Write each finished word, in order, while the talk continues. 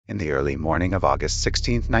In the early morning of August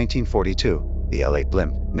 16, 1942, the L-8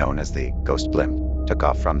 blimp, known as the Ghost Blimp, took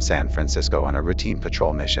off from San Francisco on a routine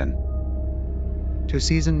patrol mission. Two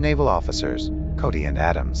seasoned naval officers, Cody and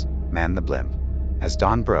Adams, manned the blimp. As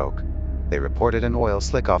dawn broke, they reported an oil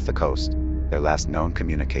slick off the coast, their last known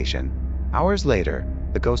communication. Hours later,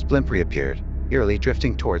 the Ghost Blimp reappeared, eerily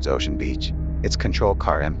drifting towards Ocean Beach, its control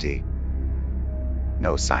car empty.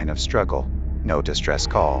 No sign of struggle, no distress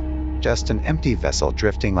call, just an empty vessel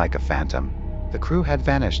drifting like a phantom. The crew had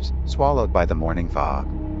vanished, swallowed by the morning fog,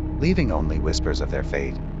 leaving only whispers of their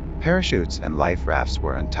fate. Parachutes and life rafts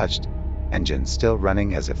were untouched, engines still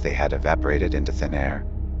running as if they had evaporated into thin air.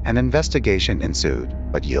 An investigation ensued,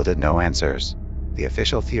 but yielded no answers. The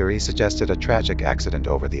official theory suggested a tragic accident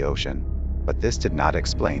over the ocean, but this did not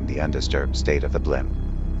explain the undisturbed state of the blimp.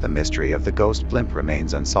 The mystery of the Ghost Blimp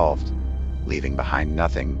remains unsolved, leaving behind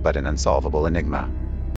nothing but an unsolvable enigma.